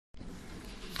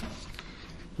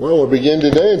Well, we'll begin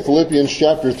today in Philippians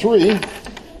chapter 3.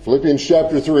 Philippians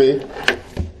chapter 3.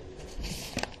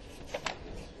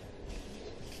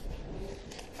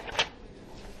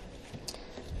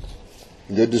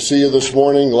 Good to see you this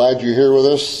morning. Glad you're here with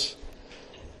us.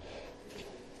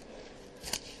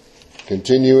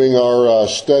 Continuing our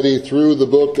study through the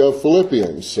book of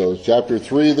Philippians. So chapter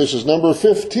 3, this is number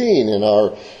 15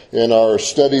 in our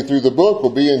study through the book.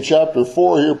 We'll be in chapter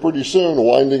 4 here pretty soon,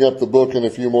 winding up the book in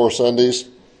a few more Sundays.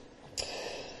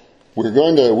 We are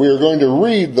going to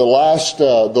read the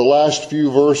last few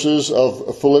verses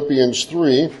of Philippians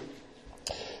 3.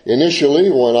 Initially,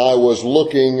 when I was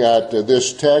looking at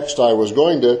this text, I was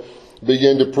going to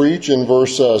begin to preach in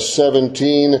verse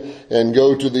 17 and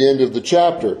go to the end of the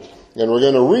chapter. And we're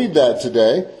going to read that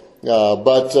today.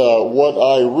 But what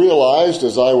I realized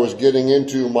as I was getting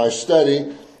into my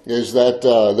study is that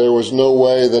there was no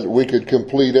way that we could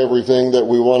complete everything that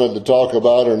we wanted to talk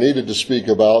about or needed to speak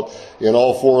about in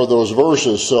all four of those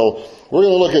verses. So we're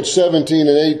going to look at 17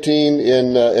 and 18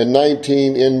 and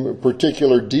 19 in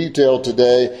particular detail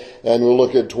today, and we'll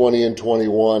look at 20 and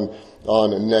 21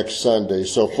 on next Sunday.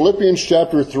 So Philippians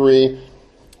chapter 3,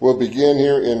 we'll begin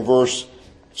here in verse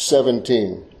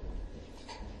 17.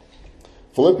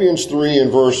 Philippians 3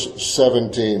 and verse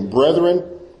 17. Brethren,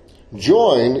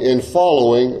 join in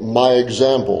following my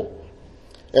example,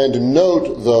 and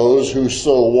note those who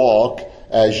so walk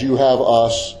as you have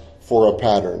us for a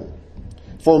pattern.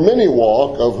 For many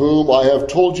walk, of whom I have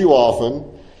told you often,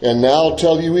 and now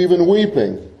tell you even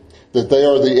weeping, that they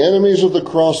are the enemies of the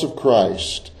cross of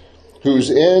Christ,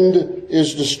 whose end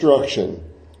is destruction,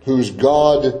 whose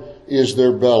God is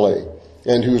their belly,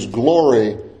 and whose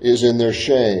glory is in their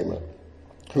shame,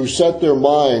 who set their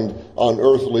mind on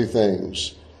earthly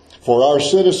things. For our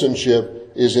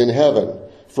citizenship is in heaven,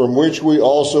 from which we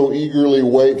also eagerly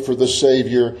wait for the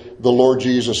Savior, the Lord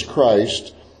Jesus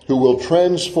Christ, who will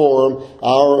transform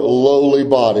our lowly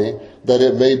body, that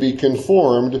it may be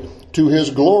conformed to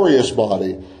his glorious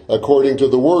body, according to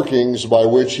the workings by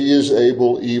which he is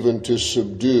able even to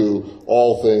subdue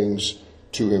all things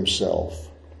to himself.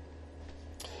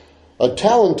 A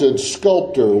talented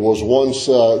sculptor was once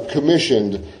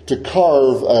commissioned to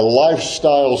carve a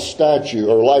life-sized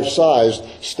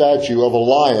statue of a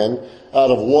lion out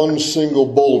of one single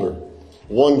boulder,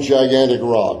 one gigantic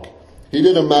rock. He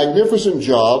did a magnificent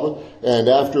job, and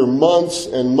after months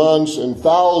and months and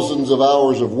thousands of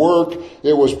hours of work,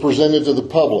 it was presented to the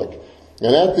public.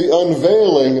 And at the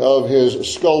unveiling of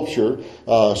his sculpture,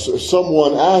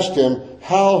 someone asked him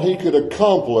how he could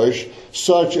accomplish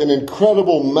such an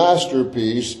incredible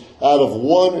masterpiece out of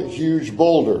one huge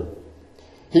boulder.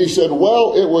 He said,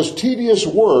 well, it was tedious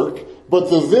work, but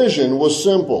the vision was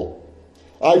simple.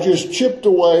 I just chipped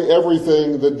away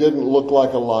everything that didn't look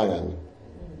like a lion.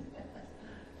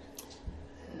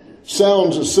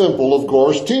 Sounds simple, of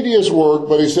course, tedious work,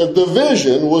 but he said the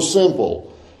vision was simple.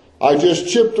 I just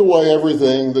chipped away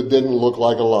everything that didn't look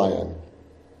like a lion.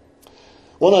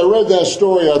 When I read that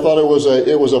story, I thought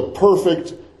it was a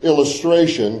perfect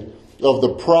illustration of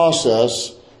the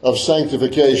process of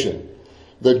sanctification.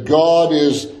 That God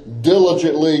is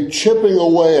diligently chipping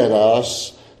away at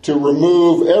us to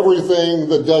remove everything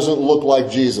that doesn't look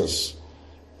like Jesus.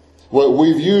 Well,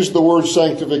 we've used the word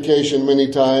sanctification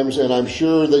many times, and I'm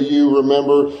sure that you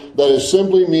remember that it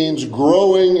simply means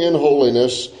growing in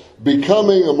holiness,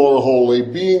 becoming more holy,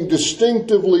 being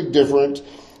distinctively different,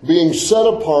 being set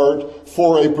apart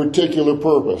for a particular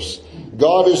purpose.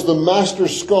 God is the master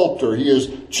sculptor. He is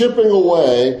chipping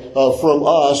away from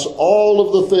us all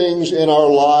of the things in our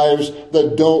lives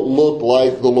that don't look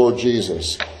like the Lord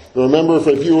Jesus. Remember,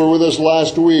 if you were with us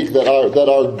last week, that our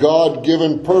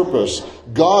God-given purpose,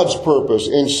 God's purpose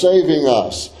in saving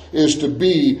us, is to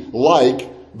be like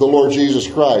the Lord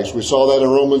Jesus Christ. We saw that in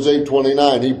Romans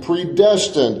 8:29. He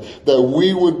predestined that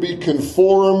we would be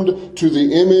conformed to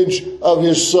the image of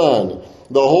his Son.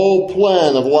 The whole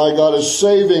plan of why God is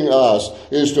saving us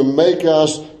is to make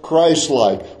us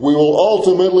Christ-like. We will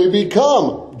ultimately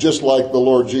become just like the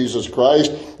Lord Jesus Christ,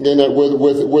 and that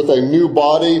with a new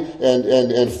body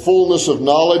and fullness of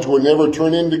knowledge. We'll never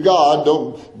turn into God.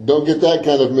 Don't get that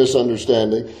kind of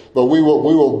misunderstanding. But we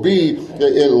will be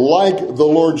like the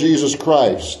Lord Jesus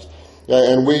Christ.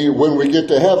 And when we get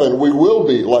to heaven, we will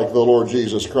be like the Lord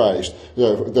Jesus Christ.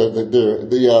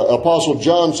 The Apostle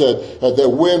John said that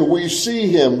when we see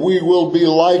him, we will be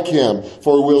like him,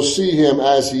 for we'll see him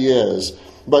as he is.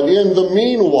 But in the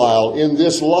meanwhile, in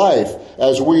this life,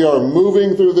 as we are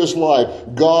moving through this life,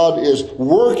 God is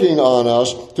working on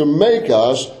us to make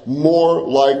us more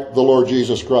like the Lord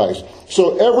Jesus Christ.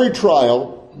 So every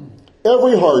trial,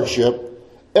 every hardship,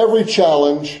 every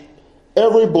challenge,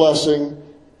 every blessing,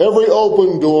 every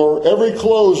open door, every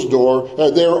closed door,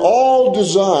 they're all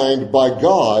designed by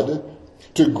God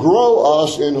to grow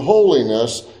us in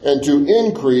holiness and to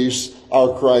increase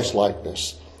our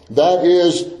Christ-likeness. That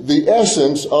is the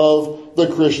essence of the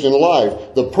Christian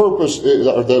life, the purpose,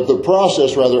 or the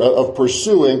process rather, of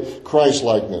pursuing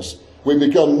Christ-likeness. We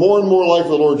become more and more like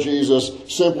the Lord Jesus.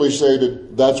 Simply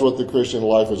stated, that's what the Christian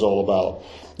life is all about.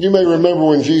 You may remember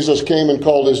when Jesus came and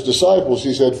called his disciples,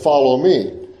 he said, "Follow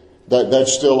me."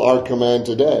 That's still our command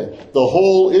today. The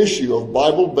whole issue of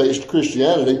Bible-based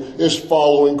Christianity is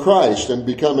following Christ and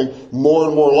becoming more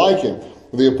and more like him.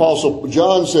 The Apostle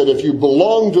John said, if you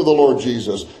belong to the Lord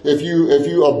Jesus, if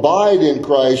you abide in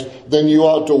Christ, then you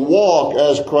ought to walk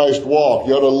as Christ walked.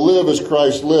 You ought to live as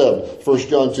Christ lived. 1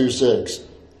 John 2:6.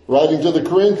 Writing to the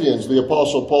Corinthians, the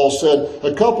Apostle Paul said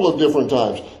a couple of different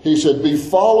times, he said, "Be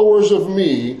followers of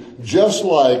me, just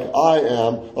like I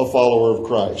am a follower of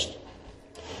Christ."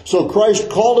 So Christ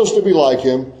called us to be like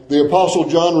him. The Apostle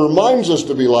John reminds us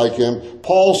to be like him.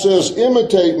 Paul says,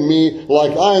 imitate me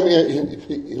like I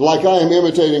am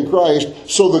imitating Christ.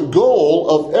 So the goal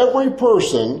of every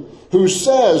person who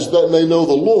says that they know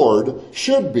the Lord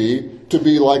should be to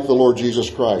be like the Lord Jesus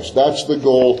Christ. That's the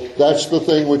goal. That's the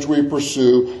thing which we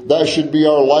pursue. That should be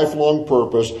our lifelong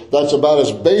purpose. That's about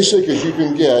as basic as you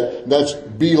can get. That's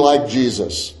be like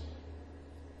Jesus.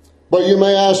 But you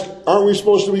may ask, aren't we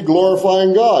supposed to be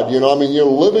glorifying God?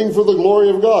 Living for the glory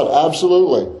of God.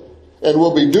 Absolutely. And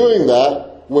we'll be doing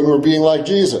that when we're being like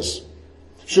Jesus.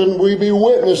 Shouldn't we be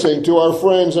witnessing to our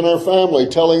friends and our family,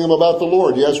 telling them about the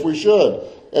Lord? Yes, we should.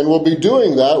 And we'll be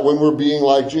doing that when we're being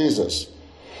like Jesus.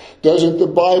 Doesn't the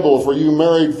Bible, for you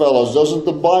married fellows, doesn't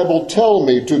the Bible tell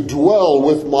me to dwell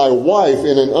with my wife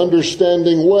in an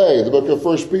understanding way? The book of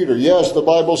 1 Peter. Yes, the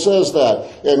Bible says that.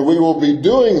 And we will be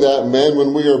doing that, men,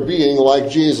 when we are being like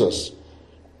Jesus.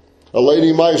 A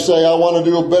lady might say, I want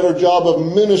to do a better job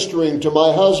of ministering to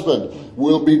my husband.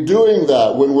 We'll be doing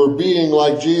that when we're being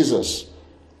like Jesus.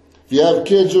 If you have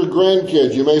kids or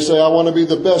grandkids, you may say, I want to be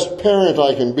the best parent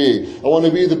I can be. I want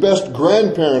to be the best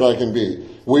grandparent I can be.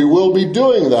 We will be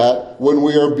doing that when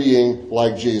we are being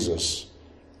like Jesus.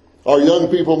 Our young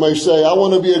people may say, I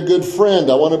want to be a good friend.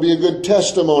 I want to be a good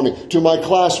testimony to my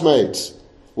classmates.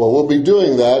 Well, we'll be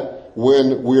doing that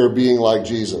when we are being like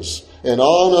Jesus. And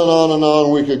on and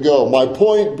on we could go. My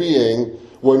point being,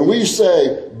 when we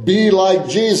say, be like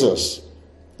Jesus,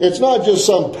 it's not just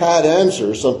some pat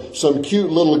answer, some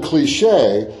cute little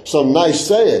cliche, some nice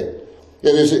saying.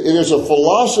 It is a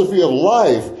philosophy of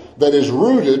life that is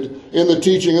rooted in the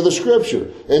teaching of the Scripture.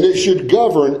 And it should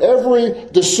govern every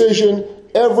decision,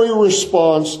 every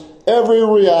response, every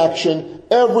reaction,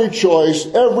 every choice,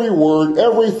 every word,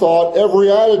 every thought,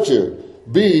 every attitude.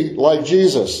 Be like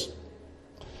Jesus.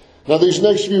 Now, these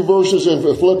next few verses in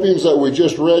Philippians that we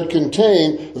just read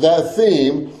contain that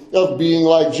theme of being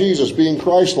like Jesus, being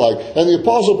Christ-like. And the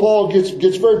Apostle Paul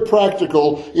gets very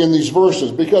practical in these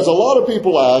verses, because a lot of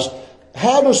people ask,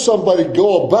 how does somebody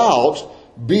go about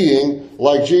being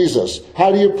like Jesus?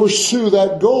 How do you pursue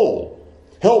that goal?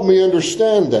 Help me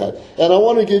understand that. And I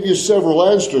want to give you several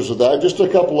answers to that, just a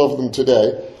couple of them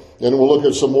today. And we'll look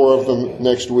at some more of them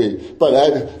next week.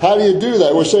 But how do you do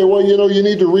that? We say, well, you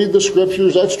need to read the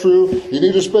Scriptures. That's true. You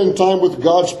need to spend time with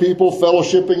God's people,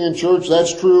 fellowshipping in church.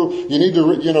 That's true. You need to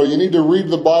read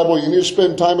the Bible. You need to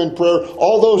spend time in prayer.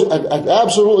 All those,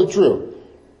 absolutely true.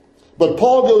 But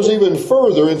Paul goes even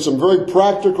further in some very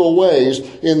practical ways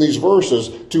in these verses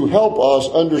to help us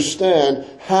understand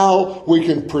how we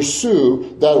can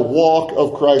pursue that walk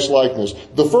of Christ-likeness.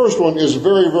 The first one is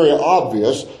very, very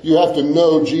obvious. You have to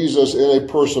know Jesus in a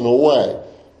personal way.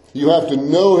 You have to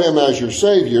know him as your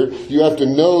Savior. You have to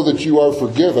know that you are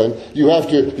forgiven. You have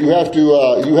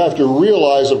to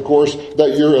realize, of course,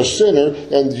 that you're a sinner,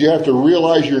 and you have to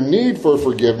realize your need for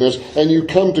forgiveness, and you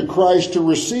come to Christ to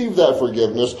receive that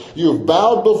forgiveness. You have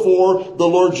bowed before the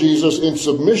Lord Jesus in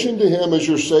submission to him as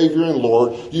your Savior and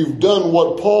Lord. You've done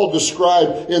what Paul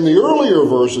described in the earlier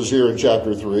verses here in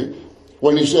chapter 3,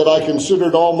 when he said, I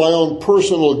considered all my own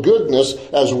personal goodness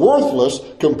as worthless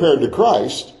compared to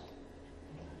Christ.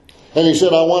 And he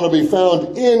said, I want to be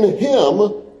found in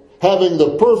him, having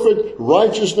the perfect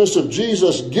righteousness of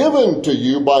Jesus given to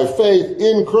you by faith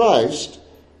in Christ.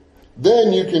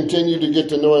 Then you continue to get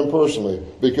to know him personally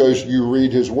because you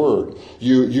read his word.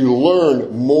 You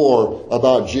learn more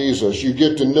about Jesus. You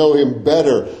get to know him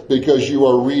better because you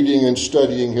are reading and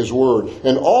studying his word.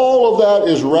 And all of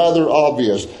that is rather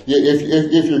obvious.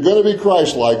 If you're going to be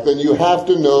Christ-like, then you have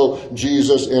to know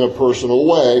Jesus in a personal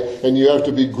way, and you have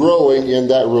to be growing in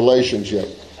that relationship.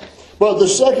 But the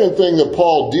second thing that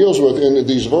Paul deals with in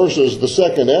these verses, the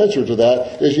second answer to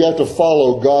that, is you have to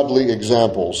follow godly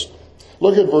examples.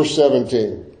 Look at verse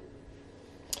 17.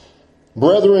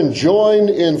 Brethren, join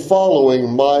in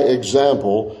following my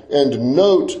example and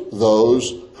note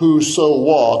those who so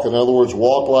walk, in other words,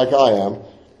 walk like I am,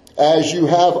 as you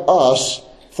have us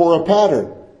for a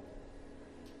pattern.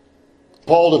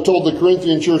 Paul had told the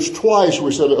Corinthian church twice,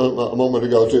 we said a moment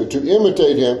ago, to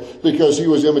imitate him because he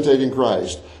was imitating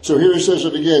Christ. So here he says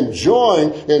it again,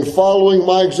 join in following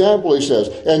my example, he says,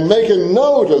 and make a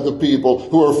note of the people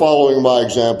who are following my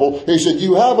example. He said,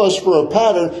 you have us for a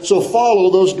pattern, so follow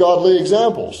those godly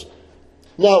examples.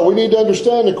 Now, we need to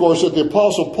understand, of course, that the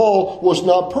Apostle Paul was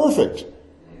not perfect.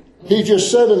 He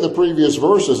just said in the previous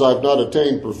verses, I've not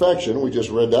attained perfection. We just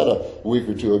read that a week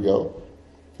or two ago.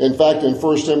 In fact, in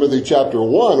 1 Timothy chapter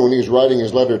 1, when he's writing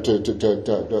his letter to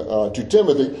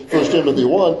Timothy, 1 Timothy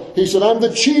 1, he said, I'm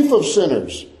the chief of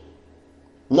sinners.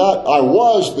 Not I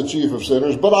was the chief of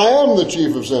sinners, but I am the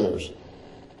chief of sinners.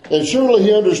 And surely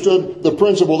he understood the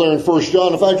principle there in 1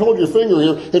 John. In fact, hold your finger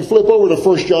here and flip over to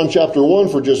 1 John chapter 1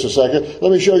 for just a second.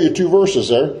 Let me show you two verses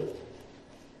there.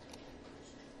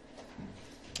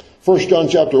 1 John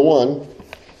chapter 1.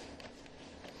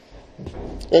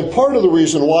 And part of the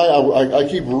reason why I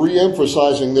keep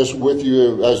re-emphasizing this with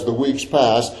you as the weeks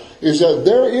pass is that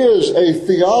there is a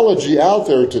theology out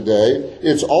there today.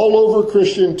 It's all over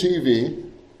Christian TV.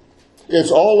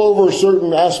 It's all over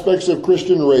certain aspects of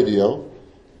Christian radio.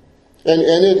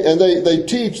 And they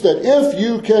teach that if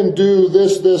you can do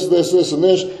this, and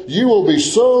this, you will be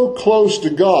so close to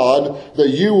God that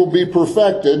you will be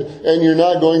perfected and you're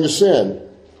not going to sin.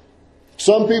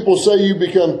 Some people say you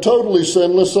become totally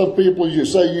sinless. Some people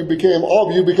say you become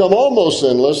almost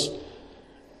sinless.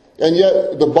 And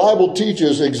yet the Bible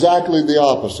teaches exactly the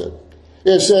opposite.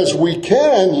 It says we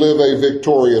can live a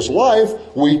victorious life.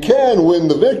 We can win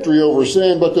the victory over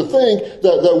sin. But to think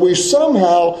that we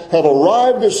somehow have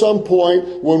arrived at some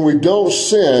point when we don't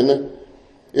sin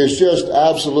is just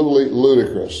absolutely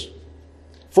ludicrous.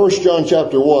 1 John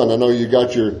chapter 1. I know you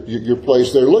got your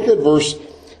place there. Look at verse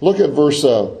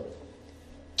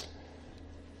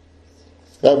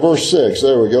At verse 6,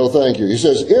 there we go, thank you. He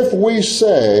says, if we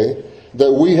say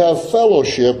that we have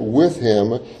fellowship with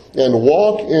him and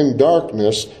walk in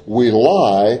darkness, we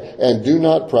lie and do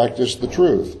not practice the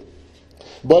truth.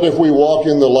 But if we walk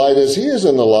in the light as he is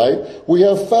in the light, we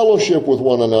have fellowship with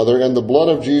one another, and the blood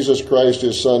of Jesus Christ,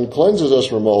 his Son, cleanses us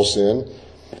from all sin.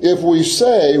 If we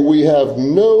say we have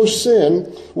no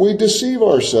sin, we deceive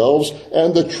ourselves,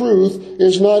 and the truth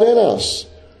is not in us.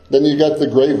 Then you got the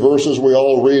great verses we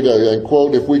all read and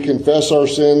quote, if we confess our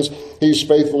sins, he's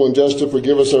faithful and just to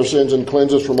forgive us our sins and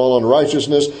cleanse us from all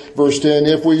unrighteousness. Verse 10,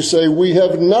 if we say we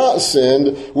have not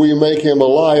sinned, we make him a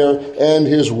liar, and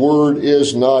his word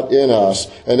is not in us.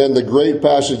 And then the great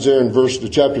passage there in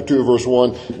chapter 2, verse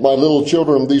 1, my little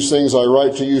children, these things I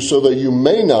write to you so that you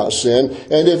may not sin.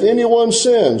 And if anyone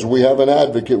sins, we have an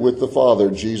advocate with the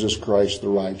Father, Jesus Christ the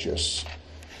righteous.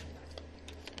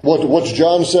 What's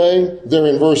John saying there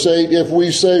in verse 8? If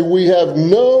we say we have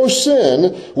no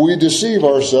sin, we deceive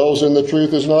ourselves and the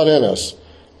truth is not in us.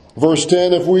 Verse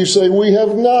 10, if we say we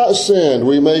have not sinned,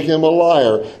 we make him a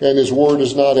liar and his word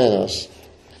is not in us.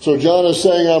 So John is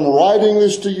saying, I'm writing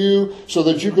this to you so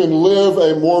that you can live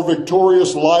a more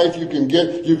victorious life. You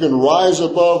can rise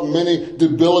above many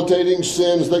debilitating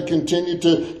sins that continue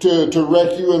to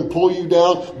wreck you and pull you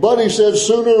down. But he said,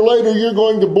 sooner or later you're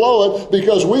going to blow it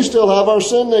because we still have our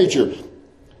sin nature.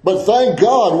 But thank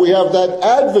God we have that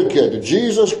advocate,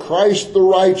 Jesus Christ the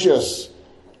righteous.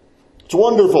 It's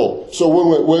wonderful. So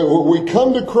when we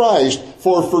come to Christ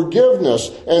for forgiveness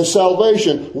and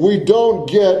salvation, we don't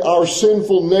get our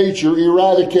sinful nature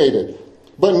eradicated.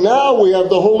 But now we have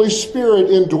the Holy Spirit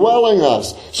indwelling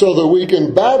us so that we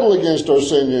can battle against our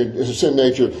sin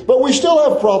nature. But we still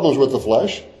have problems with the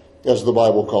flesh, as the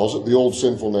Bible calls it, the old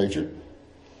sinful nature.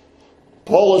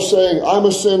 Paul is saying, I'm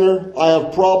a sinner, I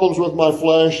have problems with my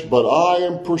flesh, but I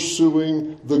am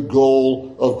pursuing the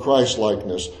goal of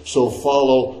Christ-likeness. So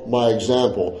follow my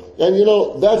example. And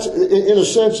that's, in a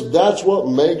sense, that's what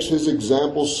makes his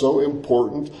example so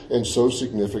important and so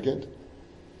significant.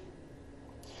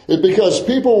 It's because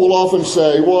people will often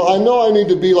say, well, I know I need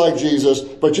to be like Jesus,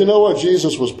 but you know what?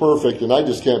 Jesus was perfect and I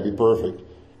just can't be perfect.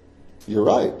 You're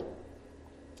right.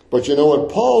 But you know what?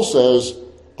 Paul says,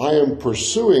 I am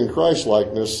pursuing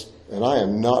Christ-likeness, and I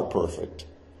am not perfect.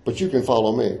 But you can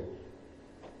follow me.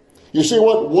 You see,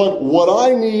 what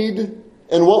I need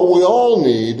and what we all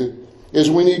need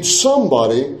is we need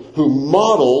somebody who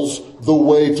models the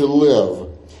way to live.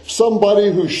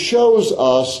 Somebody who shows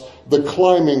us the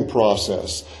climbing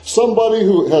process. Somebody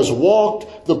who has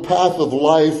walked the path of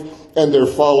life and they're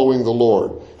following the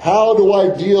Lord. How do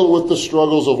I deal with the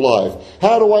struggles of life?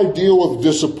 How do I deal with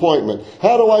disappointment?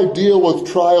 How do I deal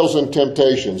with trials and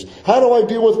temptations? How do I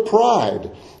deal with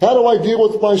pride? How do I deal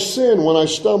with my sin when I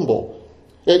stumble?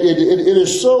 It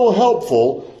is so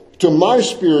helpful to my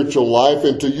spiritual life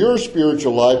and to your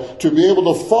spiritual life to be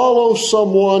able to follow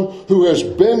someone who has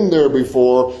been there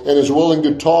before and is willing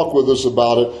to talk with us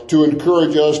about it, to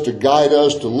encourage us, to guide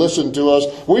us, to listen to us.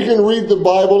 We can read the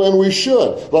Bible, and we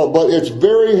should, but it's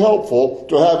very helpful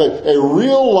to have a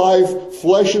real life,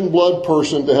 flesh and blood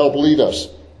person to help lead us.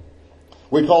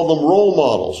 We call them role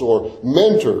models or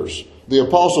mentors. The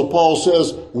Apostle Paul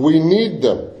says we need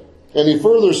them. And he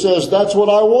further says, that's what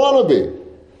I want to be.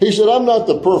 He said, I'm not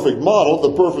the perfect model.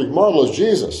 The perfect model is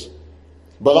Jesus.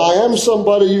 But I am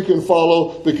somebody you can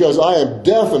follow because I am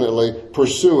definitely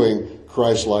pursuing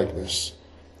Christ-likeness.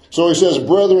 So he says,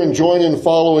 brethren, join in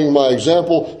following my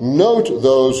example. Note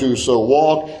those who so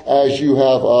walk as you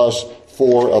have us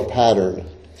for a pattern.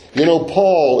 You know,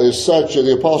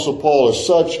 the Apostle Paul is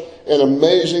such an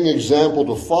amazing example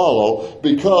to follow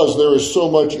because there is so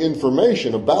much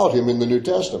information about him in the New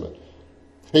Testament.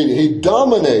 He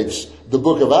dominates the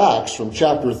book of Acts from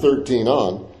chapter 13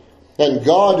 on. And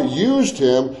God used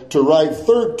him to write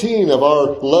 13 of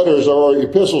our letters, our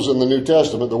epistles in the New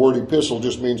Testament. The word epistle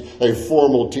just means a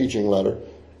formal teaching letter.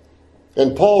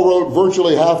 And Paul wrote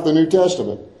virtually half the New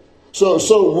Testament.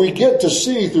 So we get to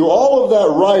see through all of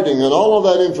that writing and all of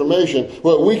that information,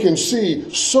 but we can see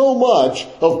so much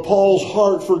of Paul's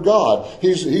heart for God.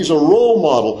 He's a role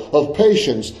model of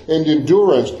patience and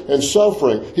endurance and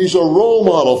suffering. He's a role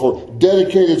model for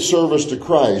dedicated service to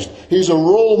Christ. He's a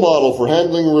role model for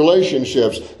handling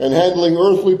relationships and handling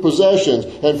earthly possessions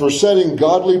and for setting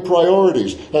godly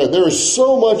priorities. There is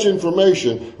so much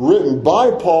information written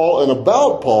by Paul and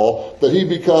about Paul that he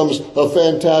becomes a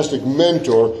fantastic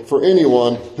mentor for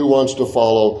anyone who wants to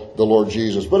follow the Lord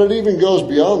Jesus. But it even goes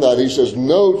beyond that. He says,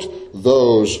 note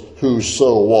those who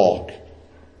so walk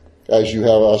as you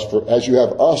have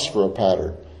us for a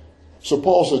pattern. So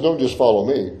Paul says, don't just follow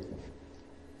me.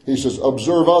 He says,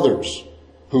 observe others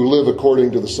who live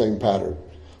according to the same pattern.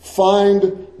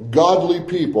 Find godly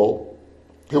people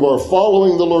who are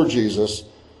following the Lord Jesus,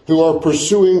 who are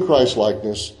pursuing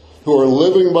Christ-likeness, who are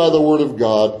living by the Word of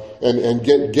God, and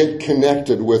get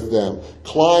connected with them.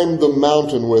 Climb the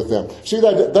mountain with them. See,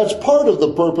 that's part of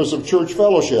the purpose of church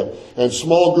fellowship and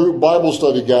small group Bible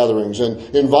study gatherings and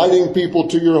inviting people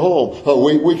to your home.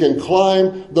 We can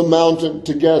climb the mountain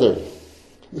together.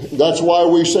 That's why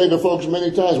we say to folks many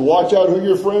times, watch out who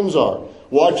your friends are.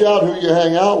 Watch out who you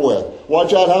hang out with.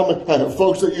 Watch out how many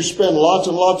folks that you spend lots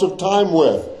and lots of time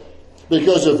with.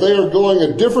 Because if they are going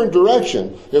a different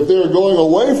direction, if they are going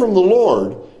away from the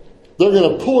Lord, they're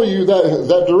going to pull you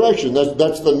that direction.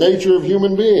 That's the nature of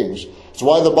human beings. That's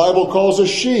why the Bible calls us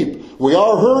sheep. We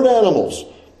are herd animals.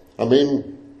 I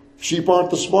mean, sheep aren't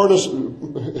the smartest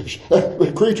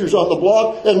creatures on the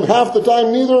block, and half the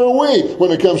time neither are we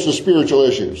when it comes to spiritual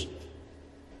issues.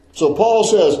 So Paul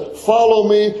says, follow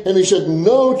me, and he said,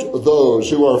 note those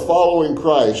who are following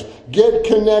Christ. Get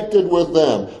connected with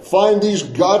them. Find these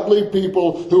godly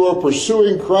people who are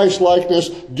pursuing Christ-likeness.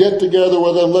 Get together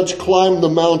with them. Let's climb the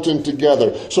mountain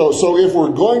together. So if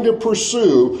we're going to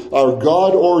pursue our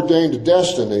God-ordained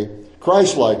destiny,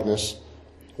 Christ-likeness,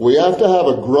 we have to have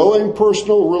a growing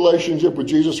personal relationship with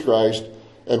Jesus Christ,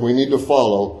 and we need to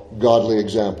follow godly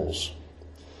examples.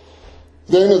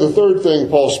 Then the third thing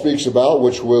Paul speaks about,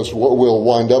 which was what we'll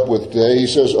wind up with today, he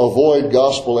says, avoid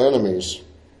gospel enemies.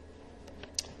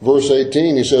 Verse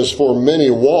 18, he says, for many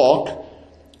walk,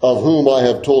 of whom I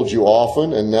have told you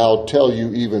often, and now tell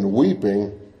you even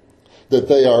weeping, that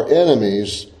they are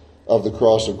enemies of the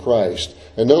cross of Christ.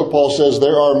 And note Paul says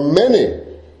there are many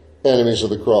enemies of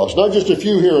the cross. Not just a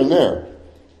few here and there,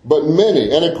 but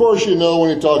many. And of course, you know,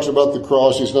 when he talks about the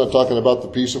cross, he's not talking about the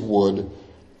piece of wood.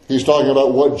 He's talking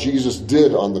about what Jesus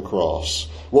did on the cross,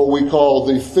 what we call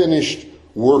the finished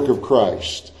work of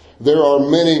Christ. There are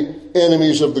many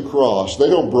enemies of the cross. They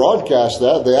don't broadcast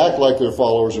that. They act like they're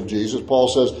followers of Jesus. Paul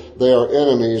says they are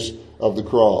enemies of the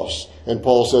cross. And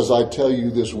Paul says, I tell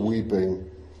you this weeping.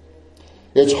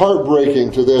 It's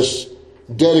heartbreaking to this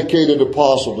dedicated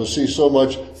apostle to see so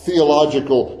much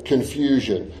theological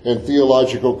confusion and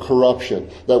theological corruption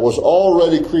that was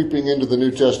already creeping into the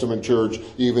New Testament church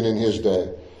even in his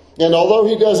day. And although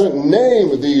he doesn't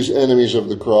name these enemies of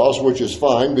the cross, which is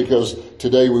fine because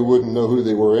today we wouldn't know who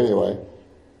they were anyway,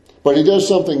 but he does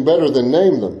something better than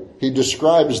name them. He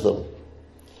describes them.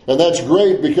 And that's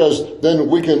great because then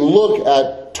we can look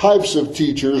at at types of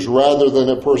teachers rather than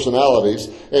at personalities.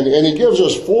 And he gives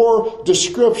us 4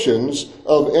 descriptions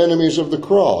of enemies of the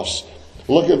cross.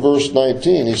 Look at verse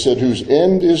 19. He said, whose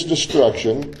end is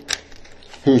destruction,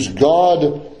 whose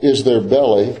God is their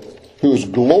belly, whose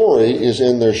glory is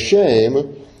in their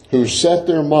shame, who set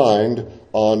their mind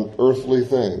on earthly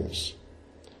things.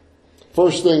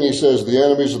 First thing he says, the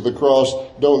enemies of the cross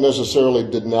don't necessarily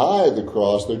deny the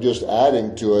cross, they're just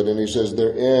adding to it, and he says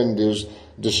their end is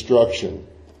destruction.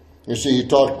 You see, he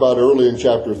talked about early in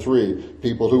chapter 3,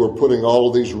 people who were putting all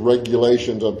of these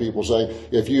regulations on people, saying,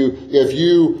 if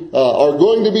you are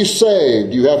going to be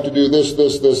saved, you have to do this, and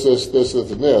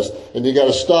this, and you got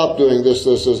to stop doing this,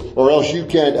 or else you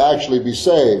can't actually be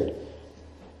saved.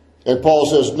 And Paul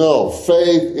says, no,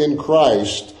 faith in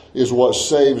Christ is what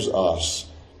saves us.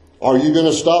 Are you going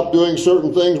to stop doing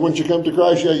certain things once you come to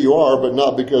Christ? Yeah, you are, but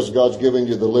not because God's giving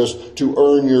you the list to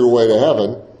earn your way to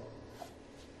heaven.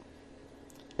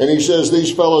 And he says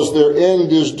these fellows, their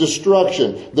end is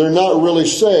destruction. They're not really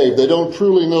saved. They don't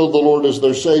truly know the Lord as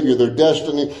their Savior. Their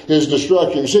destiny is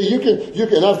destruction. See, you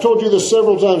can, I've told you this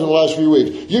several times in the last few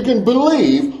weeks, you can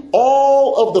believe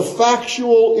all of the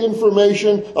factual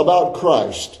information about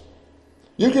Christ.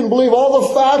 You can believe all the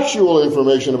factual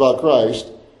information about Christ,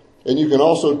 and you can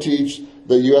also teach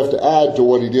that you have to add to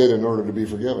what he did in order to be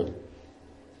forgiven.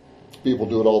 People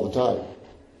do it all the time.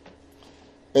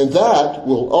 And that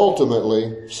will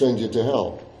ultimately send you to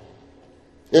hell.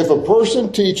 If a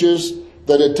person teaches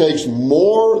that it takes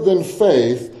more than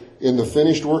faith in the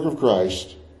finished work of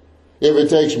Christ, if it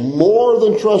takes more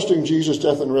than trusting Jesus'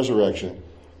 death and resurrection,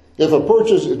 if a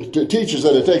person teaches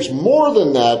that it takes more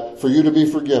than that for you to be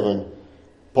forgiven,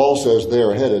 Paul says they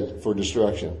are headed for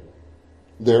destruction.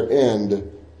 Their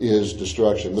end is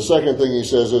destruction. The second thing he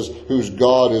says is, whose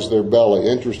God is their belly.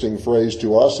 Interesting phrase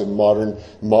to us in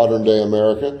modern day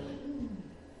America.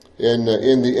 In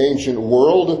the ancient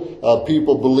world,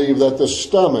 people believed that the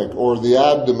stomach or the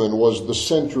abdomen was the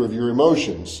center of your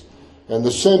emotions and the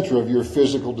center of your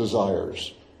physical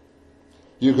desires.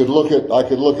 I could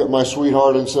look at my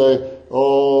sweetheart and say,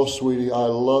 oh, sweetie, I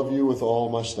love you with all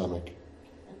my stomach.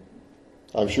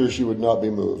 I'm sure she would not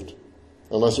be moved.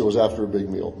 Unless it was after a big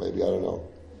meal, maybe, I don't know.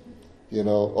 We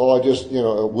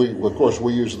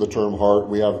use the term heart.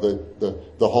 We have the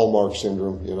Hallmark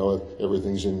syndrome,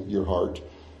 everything's in your heart.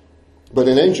 But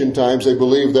in ancient times, they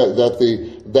believed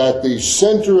that the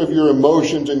center of your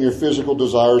emotions and your physical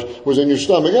desires was in your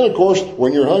stomach. And of course,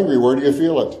 when you're hungry, where do you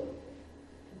feel it?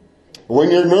 When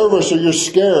you're nervous or you're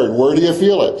scared, where do you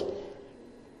feel it?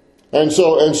 And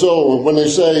so when they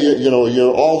say,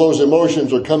 all those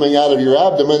emotions are coming out of your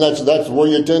abdomen, that's where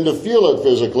you tend to feel it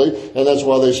physically, and that's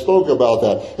why they spoke about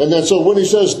that. And then so when he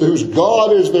says whose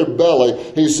God is their belly,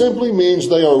 he simply means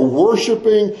they are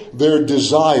worshiping their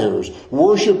desires,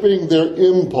 worshiping their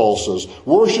impulses,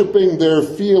 worshiping their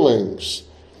feelings.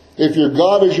 If your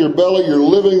God is your belly, you're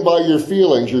living by your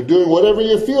feelings. You're doing whatever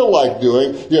you feel like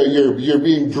doing. You're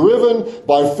being driven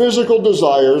by physical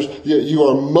desires. You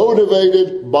are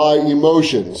motivated by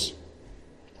emotions.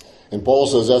 And Paul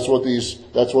says that's what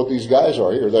these guys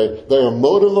are here. They are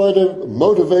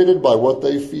motivated by what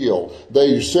they feel.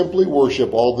 They simply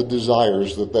worship all the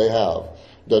desires that they have.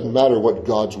 Doesn't matter what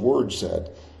God's word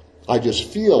said. I just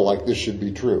feel like this should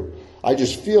be true. I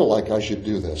just feel like I should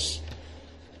do this.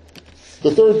 The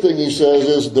third thing he says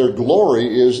is their glory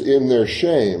is in their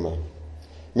shame.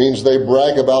 Means they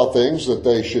brag about things that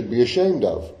they should be ashamed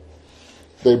of.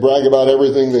 They brag about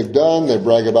everything they've done. They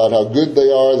brag about how good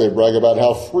they are. They brag about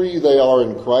how free they are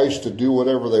in Christ to do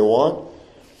whatever they want.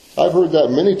 I've heard that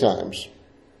many times.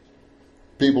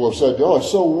 People have said, oh,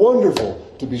 it's so wonderful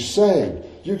to be saved.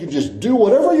 You can just do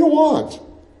whatever you want.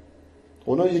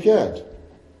 Well, no, you can't.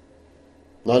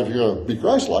 Not if you're going to be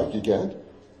Christ-like, you can't.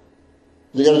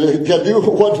 You got to do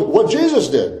what Jesus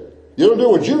did. You don't do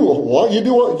what you want. You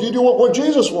do what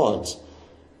Jesus wants.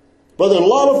 But there are a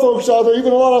lot of folks out there,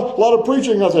 even a lot of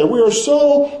preaching out there. We are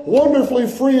so wonderfully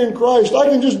free in Christ. I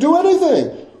can just do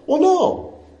anything. Well,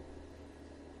 no.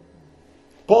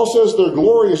 Paul says their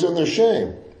glory is in their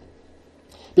shame.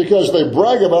 Because they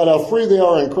brag about how free they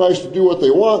are in Christ to do what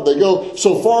they want. They go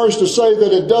so far as to say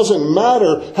that it doesn't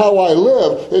matter how I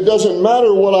live. It doesn't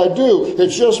matter what I do.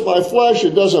 It's just my flesh.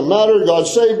 It doesn't matter. God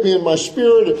saved me in my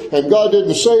spirit, and God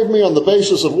didn't save me on the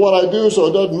basis of what I do, so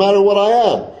it doesn't matter what I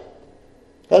am.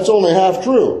 That's only half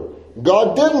true.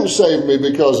 God didn't save me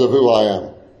because of who I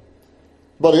am.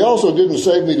 But he also didn't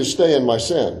save me to stay in my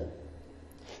sin.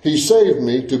 He saved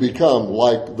me to become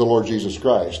like the Lord Jesus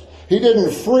Christ. He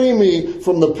didn't free me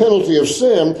from the penalty of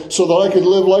sin so that I could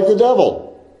live like the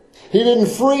devil. He didn't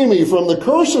free me from the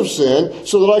curse of sin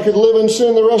so that I could live in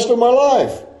sin the rest of my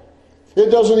life. It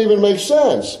doesn't even make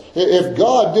sense. If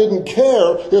God didn't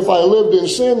care if I lived in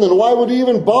sin, then why would He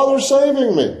even bother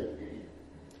saving me?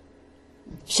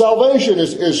 Salvation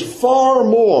is far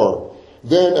more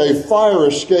than a fire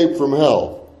escape from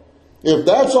hell. If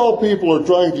that's all people are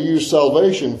trying to use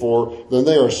salvation for, then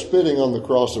they are spitting on the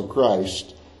cross of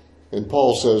Christ. And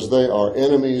Paul says they are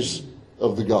enemies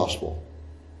of the gospel.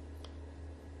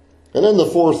 And then the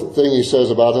fourth thing he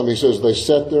says about them, he says they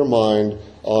set their mind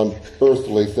on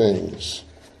earthly things.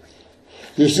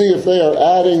 You see, if they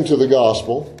are adding to the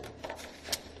gospel,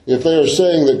 if they are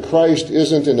saying that Christ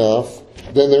isn't enough,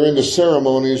 then they're into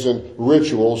ceremonies and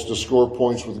rituals to score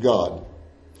points with God.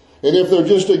 And if they're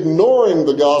just ignoring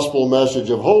the gospel message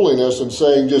of holiness and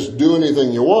saying just do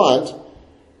anything you want,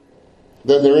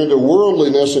 then they're into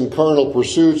worldliness and carnal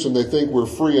pursuits, and they think we're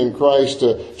free in Christ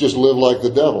to just live like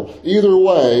the devil. Either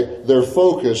way, they're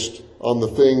focused on the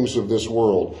things of this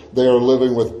world. They are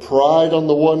living with pride on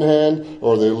the one hand,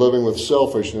 or they're living with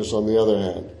selfishness on the other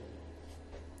hand.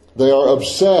 They are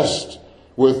obsessed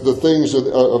with the things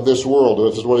of this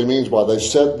world. This is what he means by they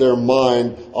set their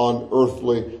mind on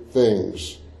earthly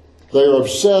things. They are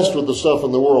obsessed with the stuff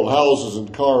in the world, houses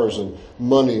and cars and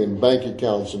money and bank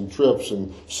accounts and trips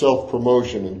and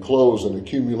self-promotion and clothes and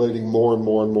accumulating more and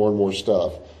more and more and more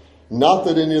stuff. Not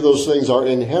that any of those things are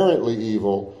inherently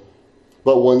evil,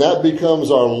 but when that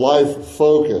becomes our life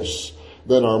focus,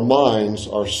 then our minds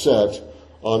are set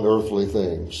on earthly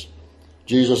things.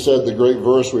 Jesus said the great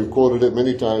verse, we've quoted it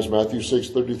many times, Matthew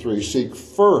 6:33, seek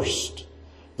first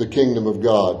the kingdom of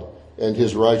God and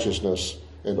His righteousness,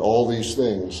 and all these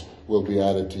things will be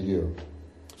added to you.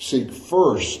 Seek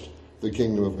first the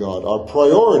kingdom of God. Our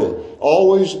priority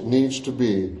always needs to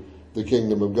be the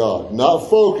kingdom of God, not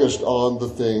focused on the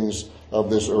things of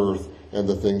this earth and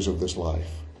the things of this life.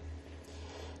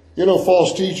 You know,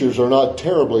 false teachers are not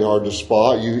terribly hard to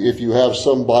spot. If you have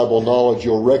some Bible knowledge,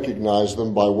 you'll recognize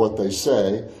them by what they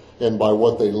say and by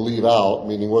what they leave out,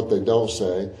 meaning what they don't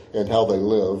say, and how they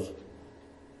live.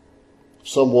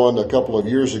 Someone a couple of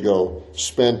years ago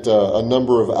spent a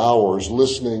number of hours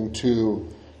listening to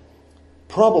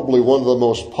probably one of the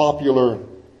most popular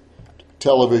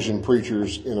television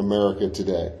preachers in America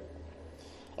today.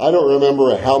 I don't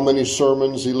remember how many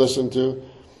sermons he listened to,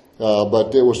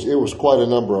 but it was quite a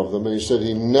number of them. And he said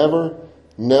he never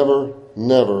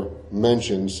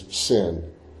mentions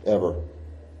sin, ever.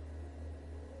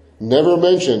 Never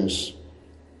mentions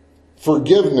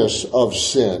forgiveness of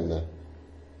sin.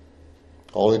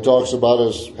 All he talks about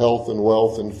is health and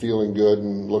wealth and feeling good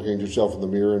and looking at yourself in the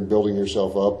mirror and building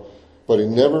yourself up. But he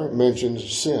never mentions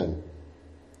sin.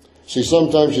 See,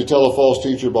 sometimes you tell a false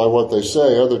teacher by what they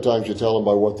say. Other times you tell them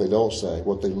by what they don't say,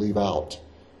 what they leave out,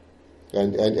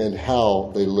 and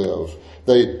how they live.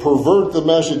 They pervert the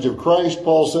message of Christ,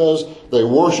 Paul says. They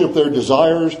worship their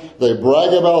desires. They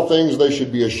brag about things they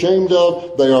should be ashamed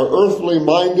of. They are earthly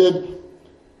minded.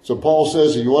 So Paul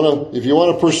says if you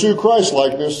want to pursue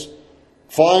Christ-likeness,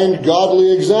 find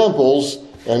godly examples,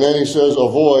 and then he says,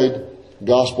 avoid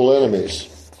gospel enemies.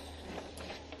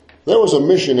 There was a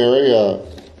missionary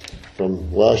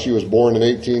she was born in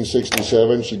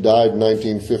 1867. She died in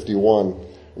 1951.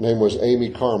 Her name was Amy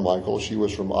Carmichael. She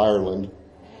was from Ireland.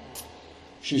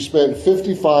 She spent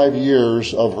 55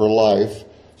 years of her life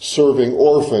serving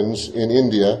orphans in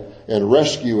India and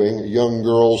rescuing young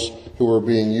girls who were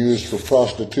being used for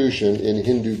prostitution in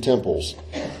Hindu temples.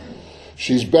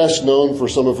 She's best known for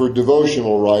some of her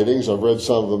devotional writings. I've read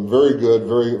some of them. Very good,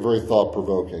 very, very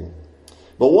thought-provoking.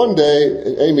 But one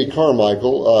day, Amy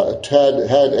Carmichael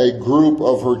had a group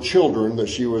of her children that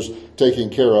she was taking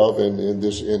care of in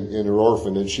her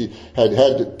orphanage. She had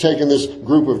taken this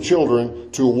group of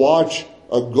children to watch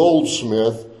a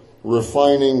goldsmith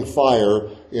refining fire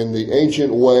in the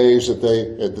ancient ways that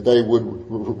they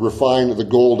would refine the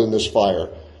gold in this fire.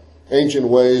 Ancient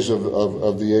ways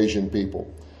of the Asian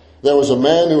people. There was a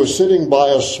man who was sitting by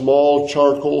a small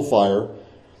charcoal fire,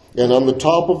 and on the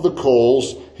top of the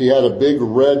coals, he had a big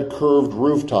red curved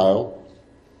roof tile.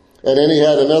 And then he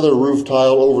had another roof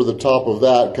tile over the top of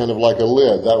that, kind of like a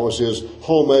lid. That was his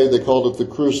homemade, they called it the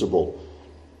crucible.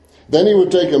 Then he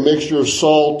would take a mixture of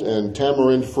salt and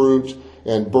tamarind fruit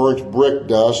and burnt brick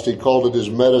dust. He called it his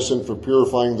medicine for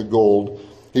purifying the gold.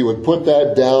 He would put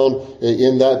that down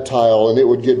in that tile, and it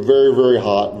would get very, very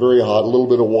hot, a little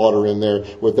bit of water in there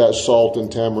with that salt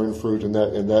and tamarind fruit and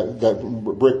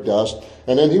that brick dust.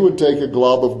 And then he would take a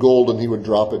glob of gold and he would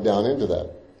drop it down into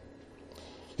that.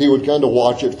 He would kind of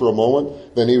watch it for a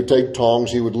moment. Then he would take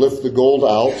tongs. He would lift the gold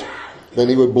out. Then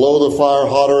he would blow the fire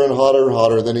hotter and hotter and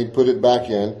hotter. Then he'd put it back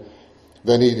in.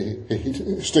 Then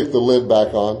he'd stick the lid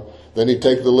back on. Then he'd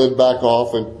take the lid back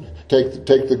off and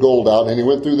take the gold out. And he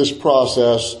went through this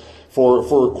process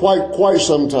for quite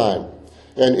some time.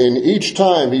 And each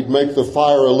time he'd make the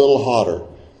fire a little hotter.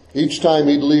 Each time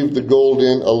he'd leave the gold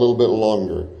in a little bit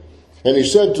longer. And he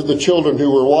said to the children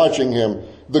who were watching him,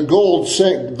 the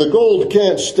gold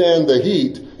can't stand the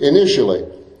heat initially.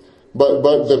 But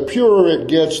the purer it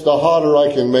gets, the hotter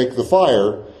I can make the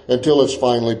fire until it's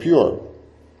finally pure.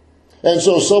 And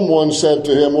so someone said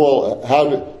to him, well,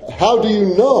 how do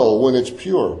you know when it's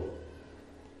pure?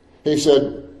 He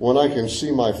said, when I can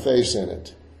see my face in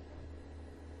it.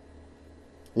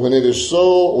 When it is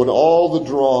so, when all the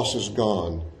dross is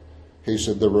gone, he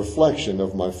said, the reflection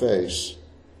of my face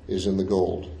is in the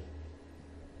gold.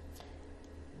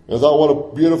 And I thought, what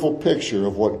a beautiful picture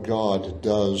of what God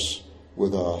does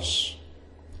with us.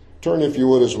 Turn, if you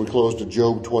would, as we close, to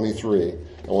Job 23.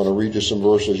 I want to read you some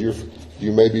verses.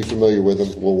 You may be familiar with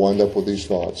them. We'll wind up with these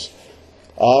thoughts.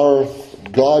 Our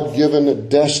God-given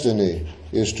destiny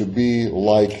is to be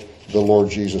like the Lord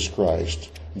Jesus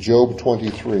Christ. Job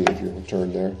 23, if you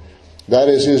turn there. That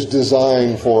is his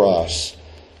design for us.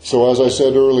 So as I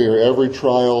said earlier, every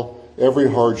trial, every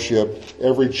hardship,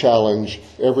 every challenge,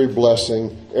 every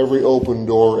blessing, every open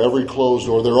door, every closed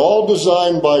door, they're all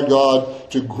designed by God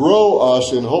to grow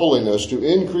us in holiness, to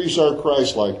increase our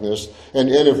Christ-likeness. And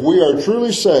if we are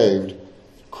truly saved,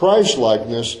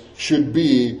 Christ-likeness should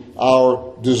be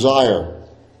our desire.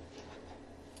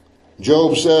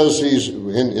 Job says he's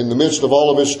in the midst of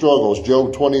all of his struggles.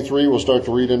 Job 23, we'll start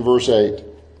to read in verse 8.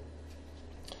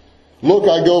 Look,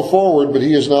 I go forward, but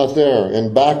he is not there,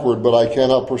 and backward, but I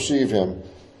cannot perceive him.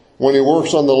 When he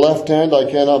works on the left hand, I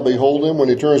cannot behold him. When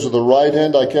he turns to the right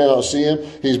hand, I cannot see him.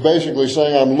 He's basically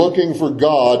saying, I'm looking for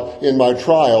God in my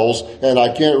trials, and I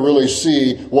can't really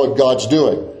see what God's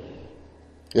doing.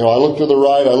 You know, I look to the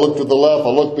right, I look to the left, I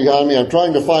look behind me. I'm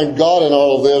trying to find God in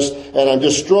all of this, and I'm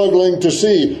just struggling to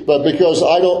see. But because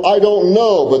I don't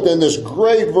know. But then this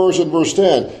great verse in verse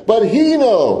 10, but he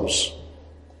knows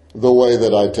the way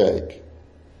that I take.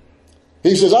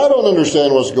 He says, I don't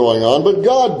understand what's going on, but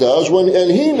God does,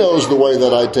 and he knows the way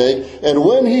that I take. And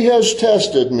when he has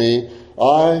tested me,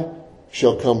 I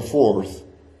shall come forth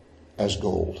as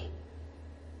gold.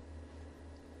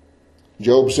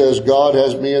 Job says, God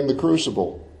has me in the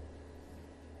crucible.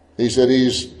 He said he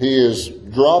is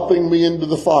dropping me into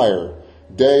the fire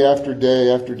day after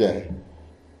day after day.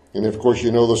 And of course,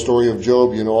 you know the story of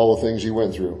Job. You know all the things he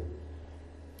went through.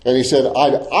 And he said,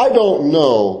 I don't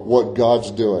know what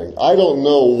God's doing. I don't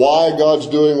know why God's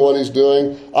doing what he's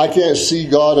doing. I can't see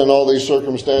God in all these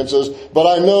circumstances. But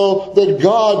I know that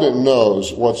God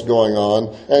knows what's going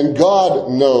on. And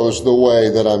God knows the way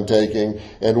that I'm taking.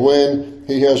 And when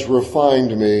he has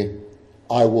refined me,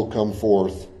 I will come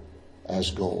forth as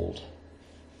gold.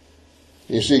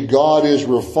 You see, God is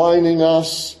refining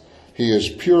us. He is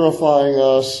purifying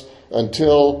us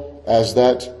until, as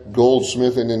that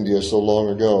goldsmith in India so long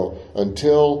ago,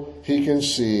 until he can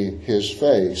see his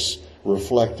face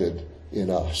reflected in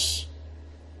us.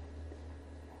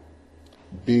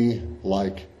 Be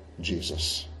like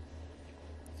Jesus.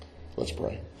 Let's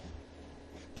pray.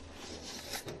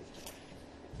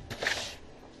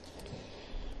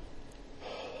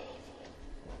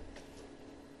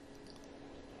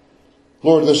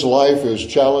 Lord, this life is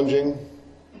challenging.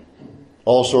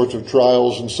 All sorts of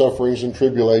trials and sufferings and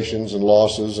tribulations and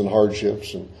losses and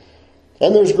hardships. And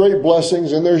there's great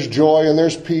blessings, and there's joy, and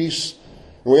there's peace.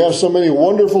 And we have so many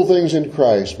wonderful things in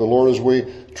Christ. But Lord, as we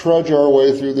trudge our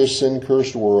way through this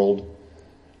sin-cursed world,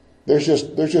 there's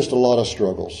just a lot of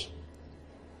struggles.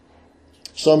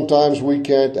 Sometimes we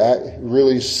can't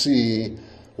really see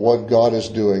what God is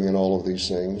doing in all of these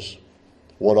things,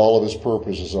 what all of his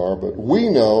purposes are. But we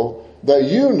know that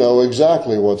you know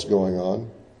exactly what's going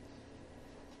on.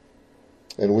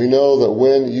 And we know that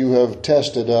when you have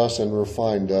tested us and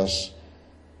refined us,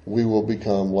 we will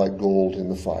become like gold in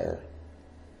the fire.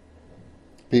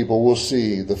 People will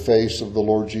see the face of the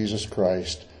Lord Jesus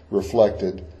Christ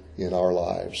reflected in our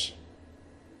lives.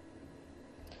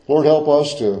 Lord, help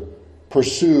us to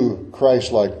pursue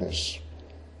Christ-likeness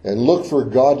and look for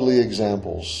godly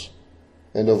examples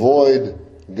and avoid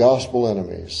gospel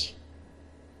enemies.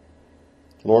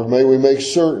 Lord, may we make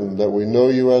certain that we know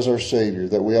you as our Savior,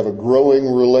 that we have a growing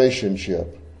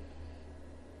relationship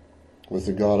with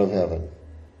the God of heaven.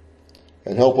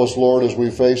 And help us, Lord, as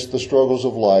we face the struggles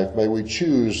of life, may we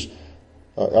choose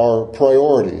our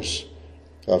priorities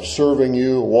of serving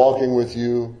you, walking with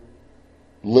you,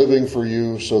 living for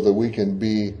you, so that we can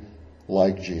be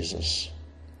like Jesus.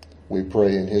 We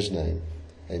pray in his name.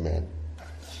 Amen.